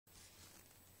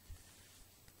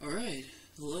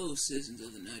Hello, citizens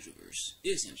of the Nigelverse.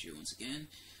 It's Entrants here once again.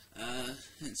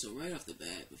 And so right off the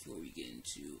bat, before we get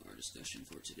into our discussion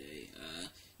for today,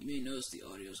 you may notice the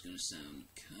audio is going to sound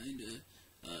kind of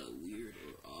weird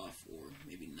or off, or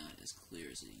maybe not as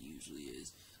clear as it usually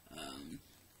is. And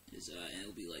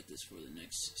it'll be like this for the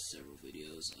next several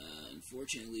videos.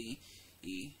 Unfortunately,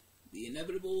 the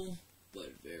inevitable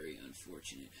but very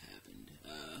unfortunate happened.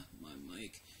 My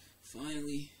mic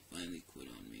finally quit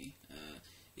on me.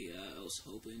 I was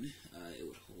hoping it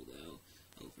would hold out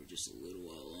for just a little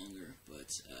while longer, but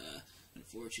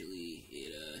unfortunately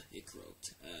it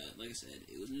croaked. Like I said,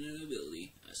 it was an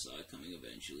inability. I saw it coming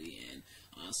eventually, and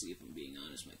honestly, if I'm being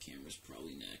honest, my camera's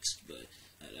probably next. But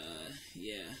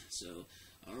yeah, so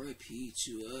RIP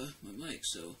to my mic.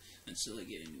 So until I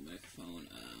get a new microphone,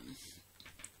 I'm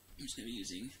just gonna be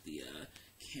using the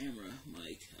camera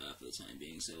mic for the time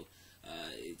being. So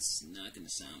it's not going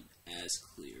to sound as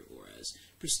clear or as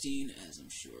pristine as I'm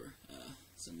sure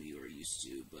some of you are used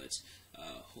to, but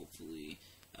hopefully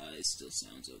it still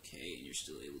sounds okay and you're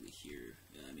still able to hear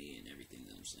me and everything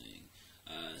that I'm saying.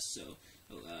 So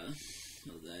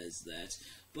that is that.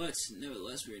 But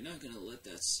nevertheless, we're not going to let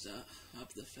that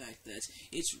stop the fact that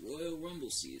it's Royal Rumble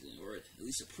season, or at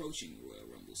least approaching Royal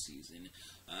Rumble season.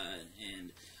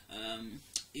 And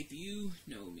if you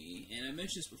know me, and I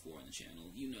mentioned this before on the channel,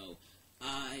 you know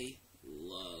I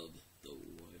love the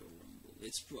Royal Rumble.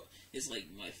 It's like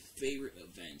my favorite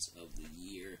event of the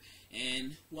year.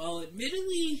 And while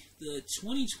admittedly the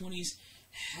 2020s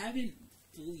haven't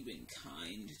fully been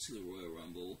kind to the Royal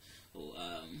Rumble,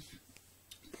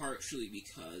 partially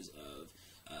because of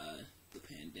the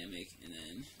pandemic, and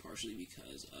then partially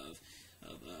because of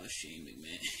Shane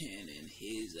McMahon and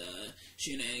his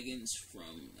shenanigans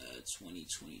from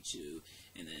 2022,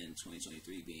 and then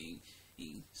 2023 being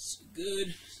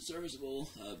good, serviceable,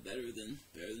 better than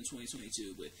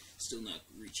 2022, but still not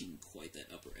reaching quite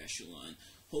that upper echelon.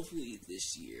 Hopefully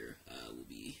this year will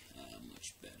be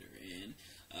much better,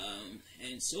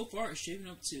 and so far it's shaping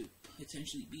up to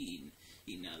potentially be,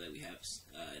 now that we have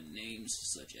names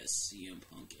such as CM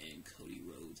Punk and Cody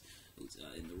Rhodes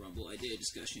in the Rumble. I did a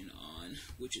discussion on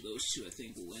which of those two I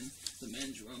think will win the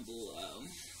men's Rumble.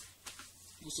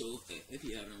 Also, if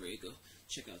you haven't already, go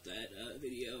check out that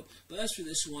video. But as for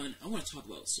this one, I want to talk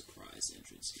about surprise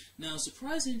entrants. Now,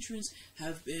 surprise entrants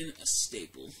have been a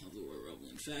staple of the Royal Rumble.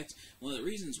 In fact, one of the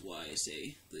reasons why I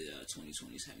say the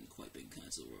 2020s haven't quite been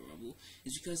kind to the Royal Rumble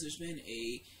is because there's been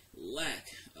a lack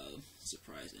of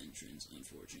surprise entrants,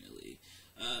 unfortunately.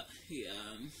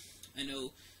 I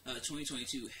know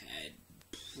 2022 had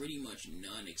pretty much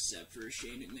none except for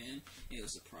Shane McMahon. It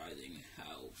was surprising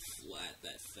how flat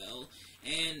that fell,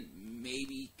 and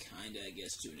maybe kind of, I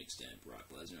guess, to an extent, Brock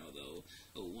Lesnar, although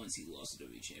once he lost the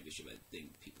WWE Championship, I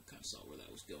think people kind of saw where that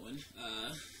was going.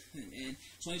 And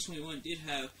 2021 did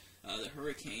have the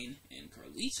Hurricane and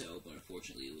Carlito, but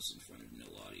unfortunately it was in front of no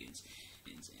audience.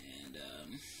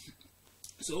 And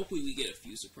so hopefully we get a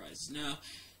few surprises. Now,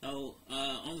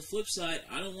 on the flip side,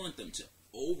 I don't want them to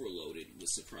overload it with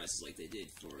surprises like they did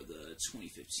for the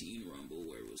 2015 Rumble,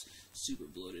 where it was super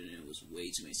bloated and it was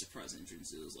way too many surprise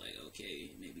entrants. It was like,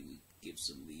 okay, maybe we give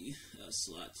some of the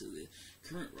slot to the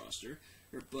current roster.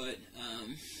 But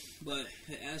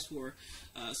as for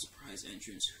surprise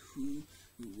entrants who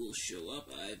will show up,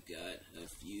 I've got a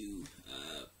few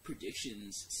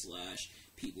predictions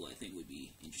 / people I think would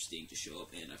be interesting to show up,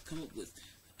 and I've come up with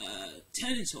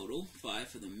 10 in total, 5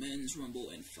 for the men's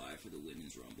Rumble and 5 for the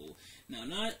women's Rumble. Now,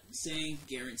 not saying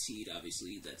guaranteed,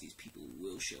 obviously, that these people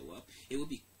will show up. It would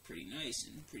be pretty nice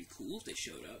and pretty cool if they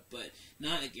showed up, but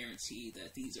not a guarantee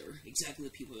that these are exactly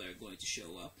the people that are going to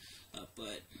show up.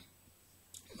 But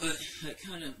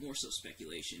kind of more so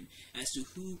speculation as to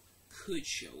who could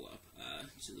show up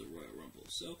to the Royal Rumble.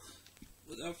 So,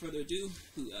 without further ado,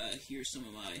 here's some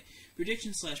of my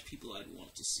predictions / people I'd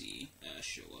want to see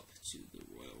show up to the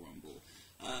Royal Rumble.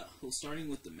 Well, starting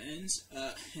with the men's,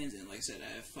 and then, like I said,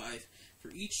 I have 5 for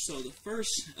each. So the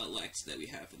first elect that we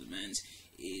have for the men's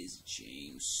is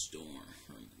James Storm,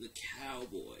 the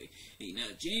Cowboy. Hey, now,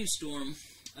 James Storm,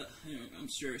 I'm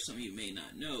sure some of you may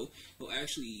not know, who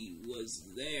actually was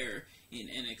there in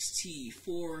NXT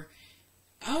for,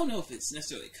 I don't know if it's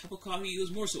necessarily a cup of coffee. It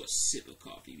was more so a sip of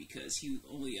coffee, because he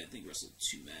only, I think, wrestled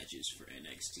 2 matches for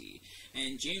NXT.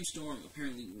 And James Storm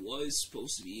apparently was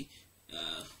supposed to be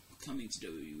coming to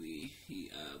WWE,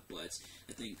 but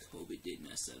I think COVID did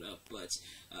mess that up. But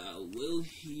will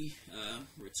he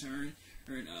return,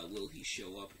 or will he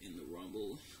show up in the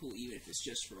Rumble? Well, even if it's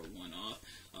just for a one-off,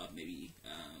 maybe,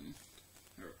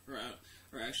 or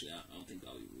or actually, I don't think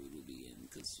Bobby Roode will be in,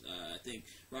 because I think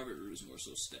Robert Roode is more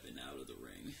so stepping out of the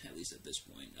ring, at least at this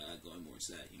point, going more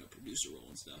into that, producer role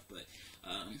and stuff. But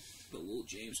will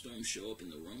James Storm show up in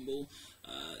the Rumble?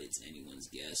 It's anyone's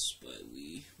guess, but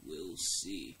we will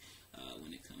see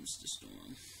when it comes to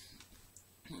Storm.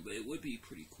 But it would be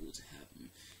pretty cool to have him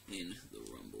in the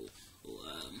Rumble.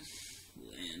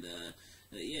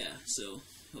 Yeah, so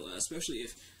especially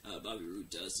if Bobby Roode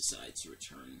does decide to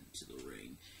return to the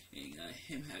ring, and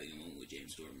him having a moment with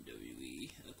James Storm in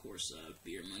WWE, of course,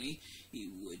 beer money, he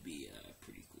would be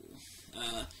pretty cool.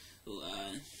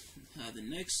 The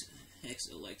next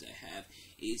Hex-elect I have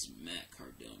is Matt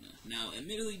Cardona. Now,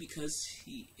 admittedly, because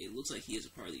it looks like he is a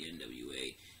part of the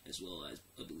NWA, as well as,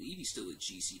 I believe he's still with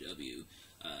GCW,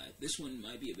 this one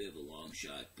might be a bit of a long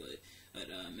shot, but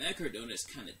Matt Cardona has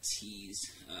kind of teased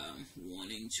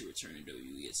wanting to return to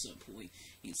WWE at some point.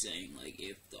 He's saying, like,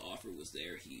 if the offer was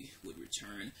there, he would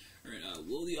return. Or,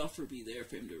 will the offer be there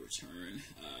for him to return?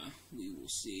 We will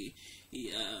see.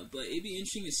 But it'd be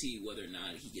interesting to see whether or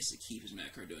not he gets to keep his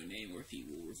Matt Cardona name, or if he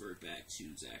will revert back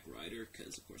to Zack Ryder,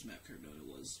 because, of course, Matt Cardona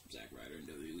was Zack Ryder in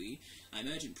WWE. I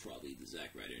imagine probably the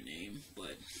Zack Ryder name,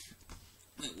 but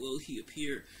will he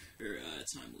appear?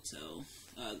 Time will tell.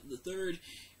 The third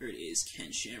is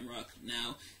Ken Shamrock.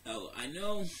 Now, I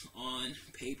know on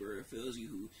paper, for those of you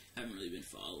who haven't really been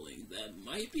following, that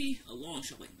might be a long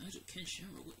shot. Like, Nigel, Ken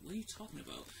Shamrock, what are you talking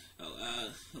about?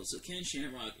 So Ken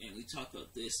Shamrock, and we talked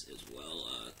about this as well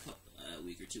a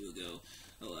week or two ago,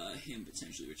 him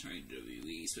potentially returning to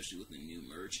WWE, especially with the new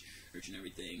merch and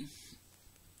everything.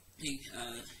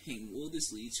 Will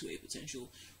this lead to a potential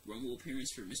Rumble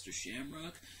appearance for Mr.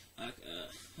 Shamrock?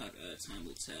 Time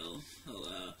will tell.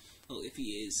 If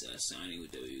he is signing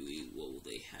with WWE, what will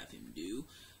they have him do?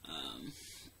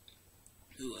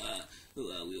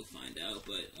 We'll find out.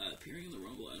 But appearing in the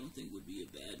Rumble, I don't think would be a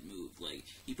bad move. Like,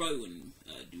 he probably wouldn't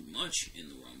do much in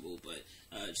the Rumble, but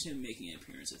just him making an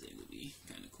appearance, I think, would be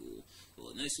kind of cool. Well,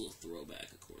 a nice little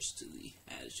throwback, of course, to the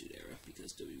Attitude Era,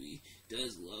 because WWE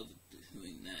does love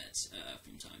doing that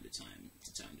from time to time.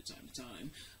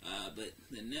 But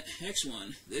the next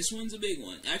one, this one's a big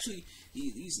one. Actually,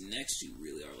 these next two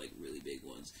really are like really big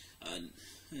ones. And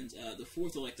the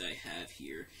fourth elect I have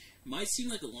here might seem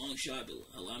like a long shot, but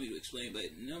allow me to explain.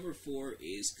 But number 4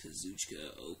 is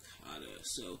Kazuchika Okada.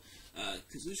 So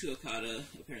Kazuchika Okada,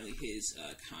 apparently his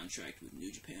contract with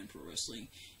New Japan Pro Wrestling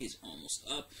is almost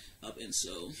up, and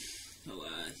so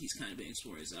he's kind of been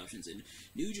exploring his options. And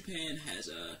New Japan has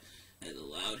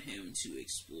allowed him to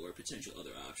explore potential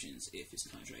other options if his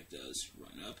contract does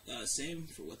run up. Same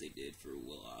for what they did for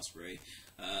Will Ospreay.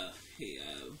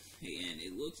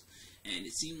 And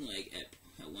it seemed like at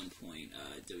one point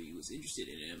WWE was interested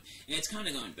in him, and it's kind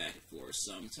of gone back and forth.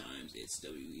 Sometimes it's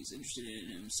WWE's interested in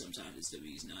him, sometimes it's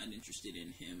WWE's not interested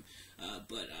in him.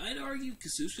 But I'd argue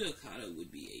Kazuchika Okada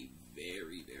would be a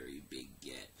very, very big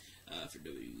get for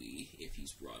WWE if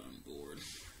he's brought on board.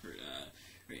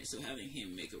 So having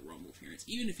him make a Rumble appearance,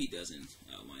 even if he doesn't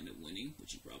wind up winning,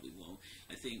 which he probably won't,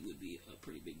 I think would be a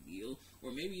pretty big deal.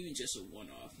 Or maybe even just a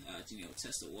one-off to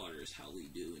test the waters, how we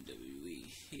do in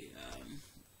WWE.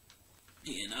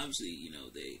 And obviously,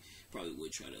 they probably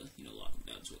would try to lock him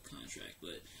down to a contract,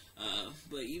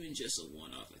 but even just a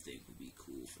one-off, I think, would be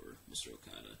cool for Mr.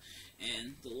 Okada.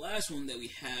 And the last one that we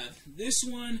have, this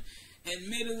one,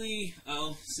 admittedly,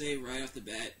 I'll say right off the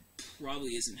bat,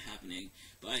 probably isn't happening,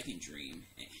 but I can dream.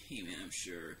 Hey man, I'm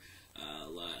sure a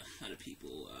lot of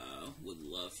people would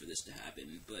love for this to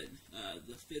happen, but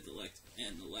the fifth elect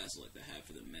and the last elect I have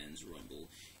for the men's Rumble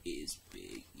is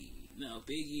Big E. Now,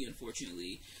 Big E,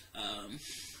 unfortunately,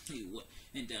 he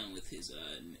went down with his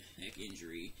neck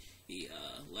injury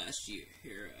last year.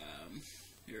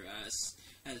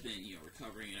 Has been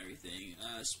recovering and everything.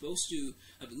 Supposed to,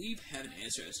 I believe, have an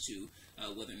answer as to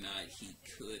whether or not he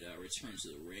could return to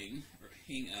the ring, or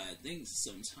I think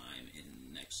sometime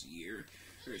in next year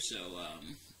or so.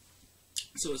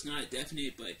 So it's not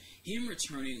definite, but him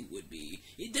returning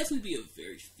it'd definitely be a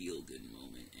very feel-good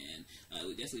moment, and it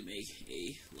would definitely make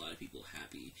a lot of people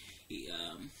happy. He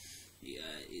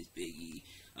is Big E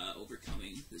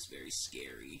overcoming this very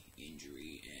scary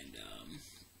injury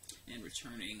and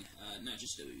returning, not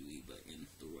just WWE, but in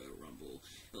the Royal Rumble.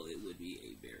 It would be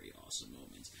a very awesome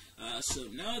moment. So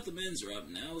now that the men's are up,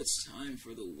 now it's time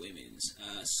for the women's.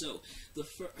 So the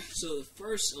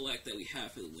first elect that we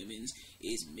have for the women's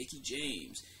is Mickie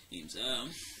James.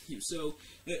 So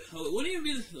it wouldn't even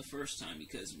be the first time,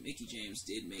 because Mickie James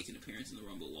did make an appearance in the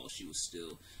Rumble while she was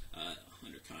still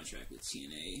under contract with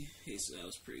TNA. So that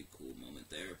was a pretty cool moment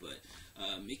there. But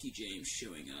Mickie James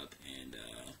showing up and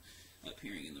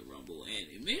appearing in the Rumble. And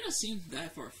it may not seem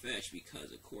that far-fetched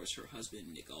because, of course, her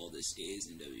husband, Nick Aldis, is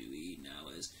in WWE now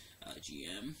as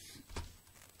GM.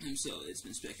 And so it's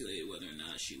been speculated whether or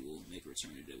not she will make a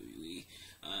return to WWE.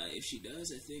 If she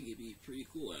does, I think it'd be pretty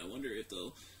cool. And I wonder if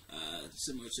they'll,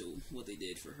 similar to what they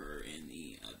did for her in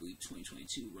the, I believe,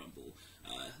 2022 Rumble,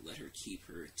 let her keep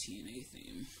her TNA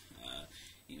theme.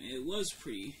 It was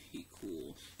pretty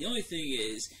cool. The only thing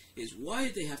is why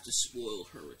did they have to spoil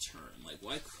her return? Like,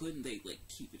 why couldn't they, like,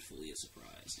 keep it fully a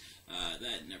surprise?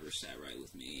 That never sat right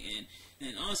with me.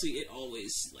 And honestly, it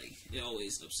always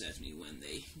upsets me when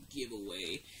they give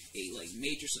away a, like,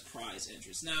 major surprise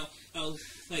entrance. Now,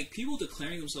 like, people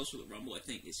declaring themselves for the Rumble, I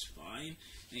think, is fine.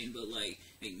 But, like,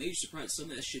 a major surprise,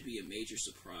 something that should be a major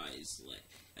surprise, like,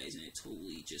 isn't it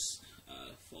totally just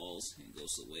falls and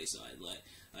goes to the wayside? Like,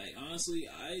 honestly,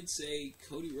 I'd say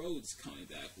Cody Rhodes coming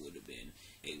back would have been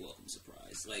a welcome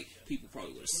surprise. Like, people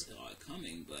probably would have saw it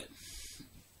coming, but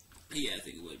yeah, I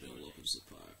think it would have been a welcome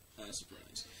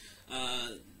surprise.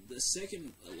 The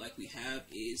second elect we have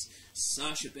is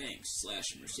Sasha Banks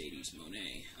 / Mercedes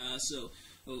Moné.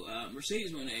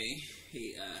 Mercedes Moné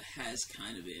has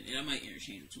kind of been, and I might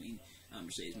interchange between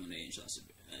Mercedes Moné and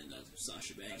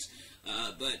Sasha Banks,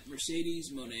 but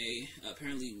Mercedes Moné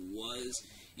apparently was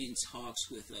in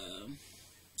talks with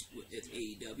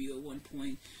AEW at one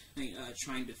point,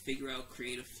 trying to figure out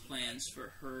creative plans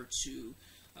for her to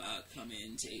come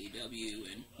into AEW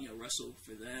and wrestle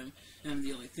for them. And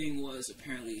the only thing was,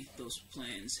 apparently those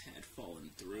plans had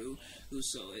fallen through.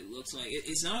 So it looks like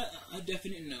it's not a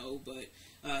definite no, but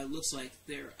it looks like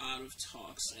they're out of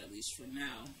talks, at least for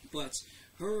now. But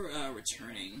her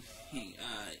returning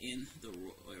in the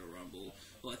Royal Rumble,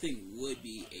 well, I think would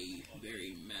be a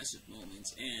very massive moment.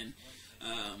 And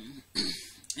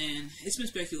it's been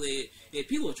speculated.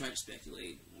 People have tried to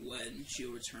speculate when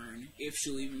she'll return, if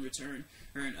she'll even return.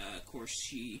 Her and of course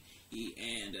she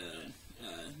and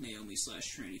Naomi /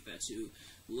 Trinity Fatu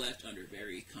left under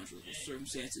very controversial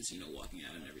circumstances. Walking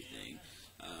out and everything.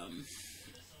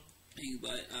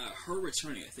 But her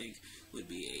returning, I think, would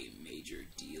be a major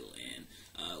deal and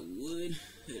would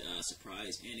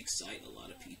surprise and excite a lot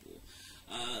of people.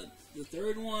 The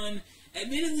third one,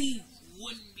 admittedly,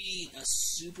 wouldn't be a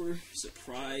super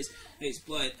surprise,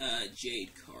 but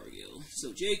Jade Cargill.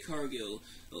 So Jade Cargill,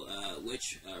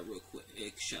 which real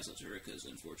quick, shouts out to her because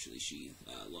unfortunately she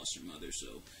lost her mother.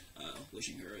 So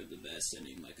wishing her the best,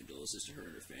 sending my condolences to her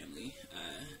and her family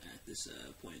at this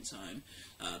point in time.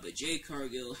 But Jade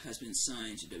Cargill has been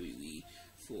signed to WWE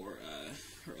for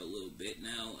her a little bit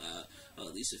now,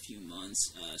 at least a few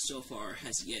months. So far,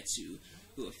 has yet to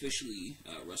officially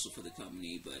wrestle for the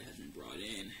company, but has been brought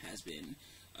in, has been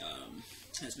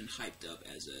hyped up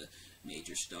as a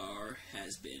major star,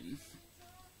 has been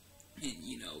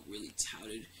really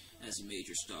touted as a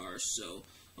major star. So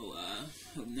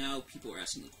now people are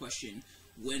asking the question,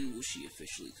 when will she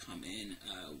officially come in?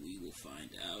 We will find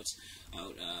out.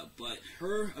 But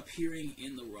her appearing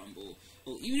in the Rumble,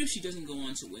 well, even if she doesn't go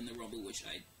on to win the Rumble, which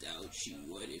I doubt she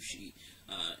would if she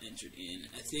entered in,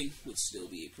 I think would still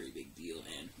be a pretty big deal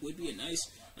and would be a nice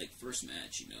first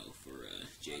match, for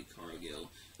Jade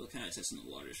Cargill. It'll kind of test in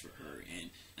the waters for her, and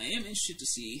I am interested to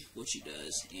see what she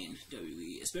does in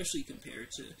WWE, especially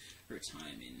compared to her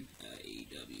time in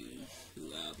AEW.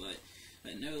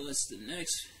 But nevertheless, the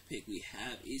next pick we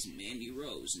have is Mandy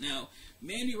Rose. Now,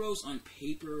 Mandy Rose on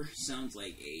paper sounds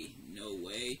like a no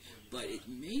way, but it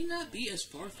may not be as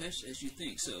far-fetched as you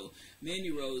think. So,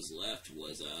 Mandy Rose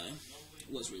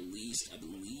was released, I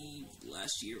believe,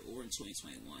 last year or in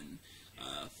 2021.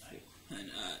 I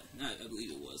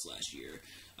believe it was last year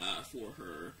for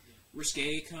her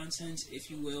risque content, if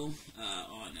you will,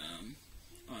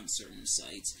 on certain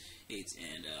sites.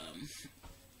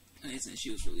 And she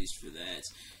was released for that.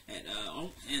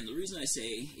 And the reason I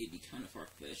say it'd be kind of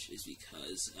far-fetched is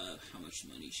because of how much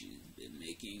money she's been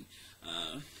making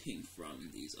from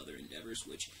these other endeavors,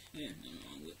 which nothing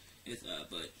wrong with.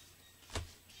 But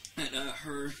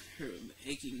her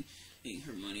making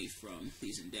her money from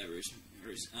these endeavors,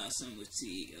 some would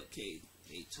see, okay,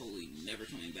 totally never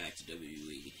coming back to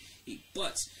WWE.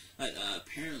 But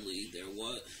apparently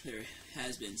there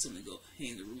has been something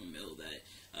in the rumor mill that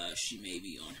she may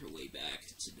be on her way back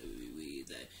to WWE,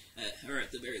 or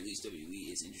at the very least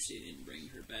WWE is interested in bringing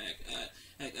her back.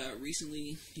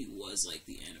 Recently, it was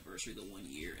the anniversary, the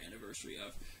 1-year anniversary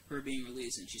of her being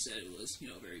released, and she said it was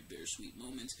a very bittersweet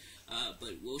moment.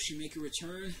 But will she make a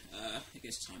return? I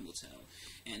guess time will tell.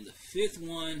 And the fifth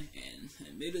one, and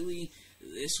admittedly,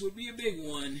 this would be a big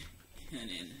one,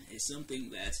 and it's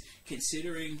something that's,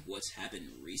 considering what's happened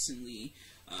recently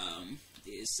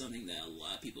is something that a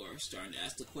lot of people are starting to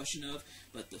ask the question of,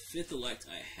 but the fifth elect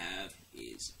I have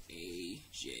is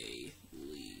AJ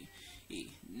Lee.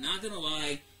 Not gonna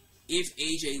lie, if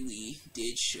AJ Lee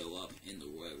did show up in the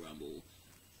Royal Rumble,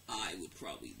 I would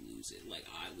probably lose it. Like,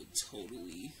 I would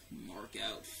totally mark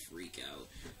out, freak out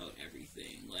about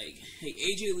everything. Like, hey,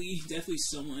 AJ Lee, definitely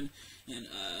someone, and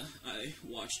I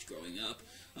watched growing up.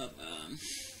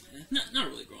 Not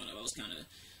really growing up. I was kind of,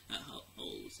 how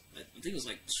old was I think it was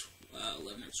like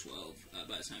 11 or 12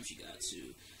 by the time she got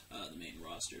to the main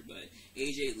roster. But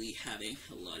AJ Lee having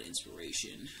a lot of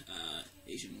inspiration.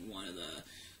 Asian, one of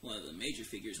the major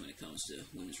figures when it comes to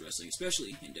women's wrestling,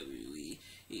 especially in WWE.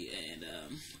 And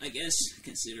I guess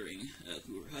considering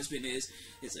who her husband is,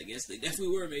 I guess they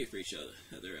definitely were made for each other.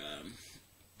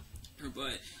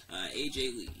 But AJ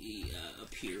Lee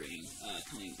appearing,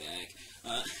 coming back.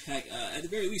 Heck, at the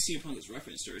very least, CM Punk was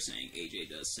referenced to her saying AJ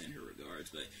does send her regards,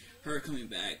 but her coming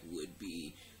back would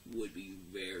be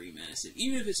very massive.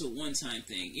 Even if it's a one-time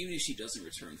thing, even if she doesn't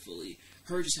return fully,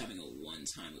 her just having a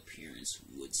one-time appearance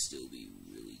would still be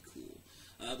really cool.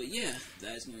 But yeah,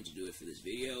 that is going to do it for this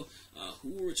video. Who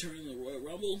will return in the Royal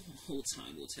Rumble? Whole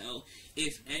time will tell,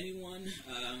 if anyone.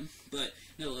 But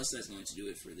nevertheless, that's going to do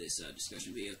it for this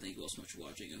discussion video. Thank you all so much for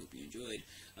watching. I hope you enjoyed.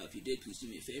 If you did, please do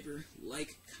me a favor.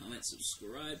 Like, comment,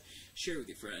 subscribe, share with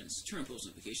your friends, turn on post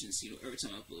notifications so you know every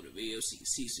time I upload a video so you can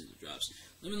see as soon as it drops.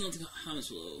 Let me know in the comments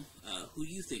below who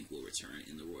you think will return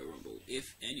in the Royal Rumble,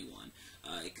 if anyone.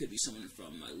 It could be someone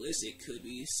from my list. It could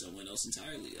be someone else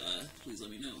entirely. Please let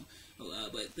me know.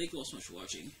 But thank you all so much for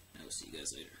watching. I will see you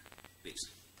guys later.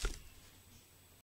 Peace.